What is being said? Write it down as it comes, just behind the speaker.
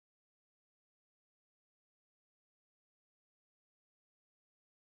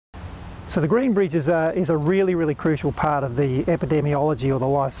So the green bridge is a really crucial part of the epidemiology or the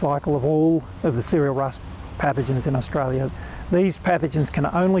life cycle of all of the cereal rust pathogens in Australia. These pathogens can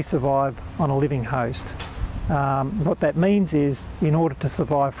only survive on a living host. What that means is, in order to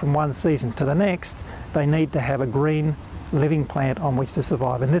survive from one season to the next, they need to have a green living plant on which to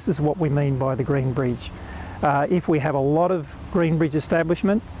survive, and this is what we mean by the green bridge. If we have a lot of green bridge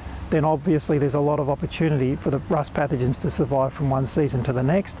establishment, then obviously there's a lot of opportunity for the rust pathogens to survive from one season to the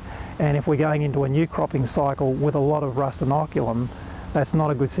next, and if we're going into a new cropping cycle with a lot of rust inoculum, that's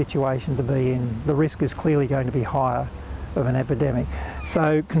not a good situation to be in. The risk is clearly going to be higher of an epidemic.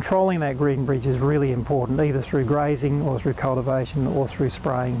 So controlling that green bridge is really important, either through grazing or through cultivation or through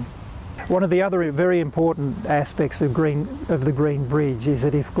spraying. One of the other very important aspects of the green bridge is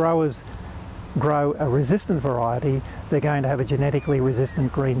that if growers grow a resistant variety, they're going to have a genetically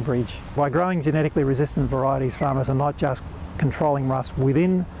resistant green bridge. By growing genetically resistant varieties, farmers are not just controlling rust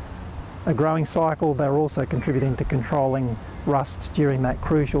within a growing cycle, they're also contributing to controlling rusts during that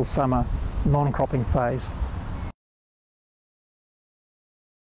crucial summer non-cropping phase.